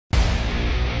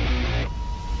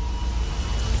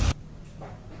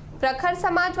प्रखर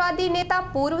समाजवादी नेता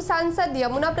पूर्व सांसद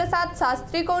यमुना प्रसाद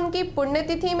शास्त्री को उनकी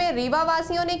पुण्यतिथि में रीवा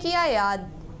वासियों ने किया याद।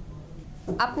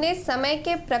 अपने समय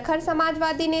के प्रखर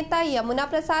समाजवादी नेता यमुना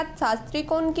प्रसाद शास्त्री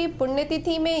को उनकी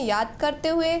पुण्यतिथि में याद करते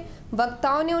हुए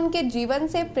वक्ताओं ने उनके जीवन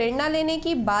से प्रेरणा लेने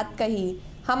की बात कही।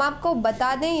 हम आपको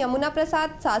बता दें, यमुना प्रसाद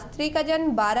शास्त्री का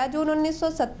जन्म 12 जून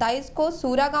 1927 को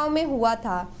सूरा गांव में हुआ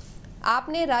था।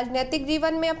 आपने राजनीतिक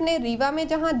जीवन में अपने रीवा में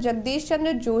जहां जगदीश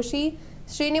चंद्र जोशी,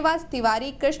 श्रीनिवास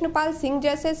तिवारी, कृष्णपाल सिंह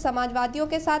जैसे समाजवादियों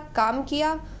के साथ काम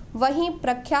किया, वहीं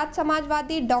प्रख्यात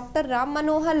समाजवादी डॉक्टर राम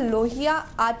मनोहर लोहिया,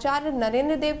 आचार्य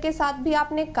नरेंद्र देव के साथ भी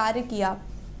आपने कार्य किया।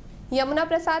 यमुना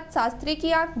प्रसाद शास्त्री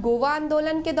की आंख गोवा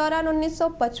आंदोलन के दौरान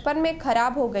 1955 में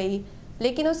खराब हो गई,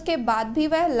 लेकिन उसके बाद भी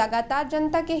वह लगातार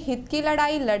जनता के हित की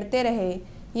लड़ाई लड़ते रहे।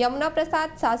 यमुना प्रसाद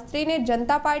शास्त्री ने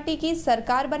जनता पार्टी की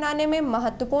सरकार बनाने में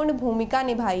महत्वपूर्ण भूमिका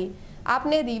निभाई।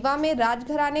 आपने रीवा में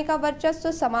राजघराने का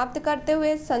वर्चस्व समाप्त करते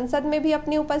हुए संसद में भी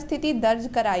अपनी उपस्थिति दर्ज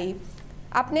कराई।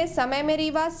 अपने समय में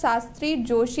रीवा शास्त्री,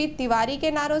 जोशी, तिवारी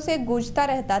के नारों से गूंजता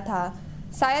रहता था।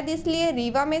 शायद इसलिए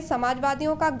रीवा में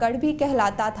समाजवादियों का गढ़ भी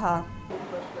कहलाता था।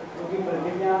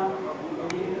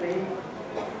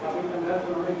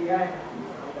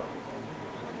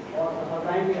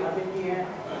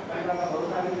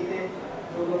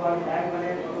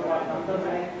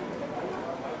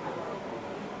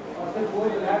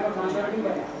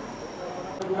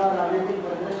 पूरा राजनीतिक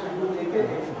परिदृश्य हम लोग देखते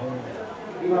थे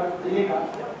जिले का,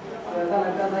 तो ऐसा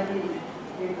लगता था कि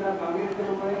एक तरफ कांग्रेस के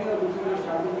लोग पड़ेंगे और दूसरी तरफ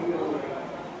शादी के लोग पड़ेंगे।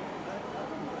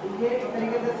 ये एक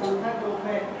तरीके से संस्था के रूप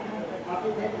में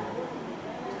स्थापित थे,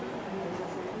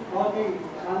 बहुत ही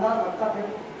शानदार वक्ता थे।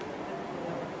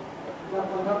 जब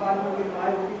 15 पार्लियामेंट की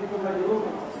लड़ाई होती थी तो मैं जरूर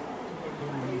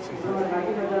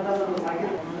साइकिल में जाता था, तो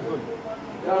साइकिल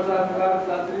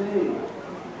शास्त्री जी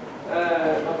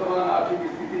वर्तमान आर्थिक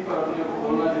स्थिति पर अपने को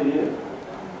बोलना चाहिए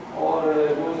और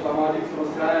जो सामाजिक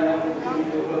समस्याएं हैं उनकी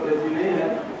जरूरत ऐसी नहीं है।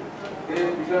 देश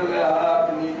पिछड़ गया है,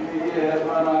 नीति ये है,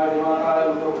 पुराना दिमाग है,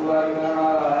 उत्तरदायित्व आ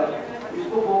रहा है,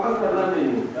 इसको फोकस करना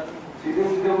चाहिए। सीधे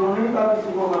सीधे उन्होंने नहीं कहा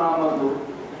किसी को बना मत दो,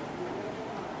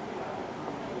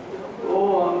 तो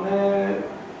हमने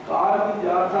कहा कि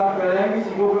 4 साल कह रहे हैं कि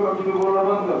सीखों के कब्जे पे बोलना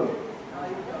बंद करो,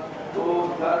 तो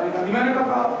मैंने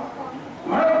कहा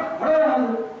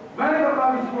मैंने कहा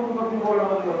किसी को कभी बोलना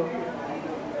बंद करो।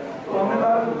 तो हमने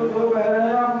कहा जो कह रहे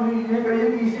हैं आप ये कहिए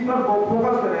कि इसी पर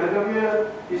फोकस करें, जब ये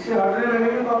इससे हटने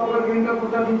लगेंगे तो आपका गेंद का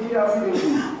कुत्ता खींचिए आप ही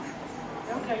देखिए।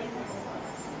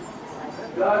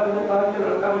 मैंने कहा कि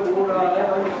लड़का भी बोल रहा है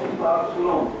भाई इसकी बात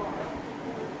सुनो,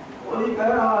 और ये कह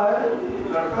रहा है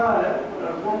लड़का है,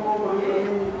 लड़कों को कभी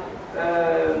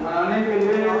मनाने के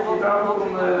लिए पिता को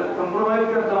कंप्रोमाइज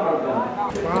करना पड़ता है।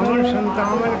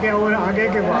 57 के और आगे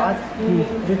के बाद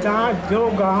जितना जो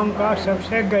गांव का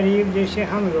सबसे गरीब जैसे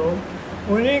हम लोग,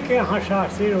 उन्हीं के यहाँ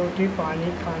शास्त्री रोटी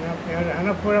पानी खाना पीना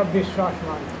रहना पूरा विश्वास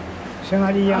मानता।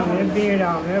 सिमरिया में,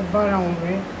 बेड़ा में, बराऊ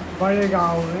में, बड़े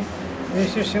गाँव में,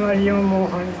 जैसे सिमरिया में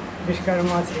मोहन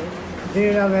विश्वकर्मा थे,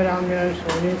 बेड़ा में रामचंद्र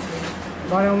सोनी थे,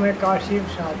 बराऊ में काशी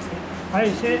प्रसाद थे।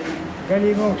 ऐसे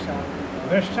गरीबों के साथ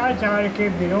भ्रष्टाचार के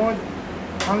विरोध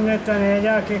हमने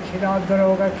तनेजा के खिलाफ,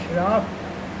 दरोगा के खिलाफ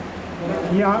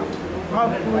किया। अब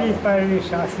पूरी पैरवी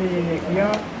शास्त्री जी ने किया।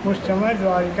 उस समय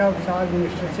द्वारिका प्रसाद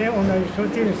मिश्र से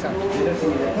 1933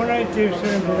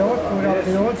 में पूरा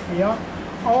विरोध किया।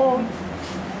 और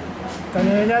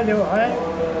तनेजा जो है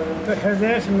तो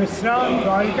हृदय मिश्रा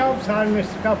द्वारिका प्रसाद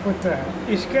मिश्र का पुत्र है,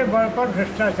 इसके बल पर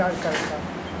भ्रष्टाचार करता,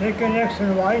 लेकिन एक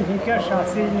सुनवाई नहीं किया।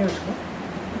 शास्त्री जी ने उसको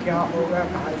क्या होगा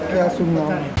कहा जाए, क्या सुनना।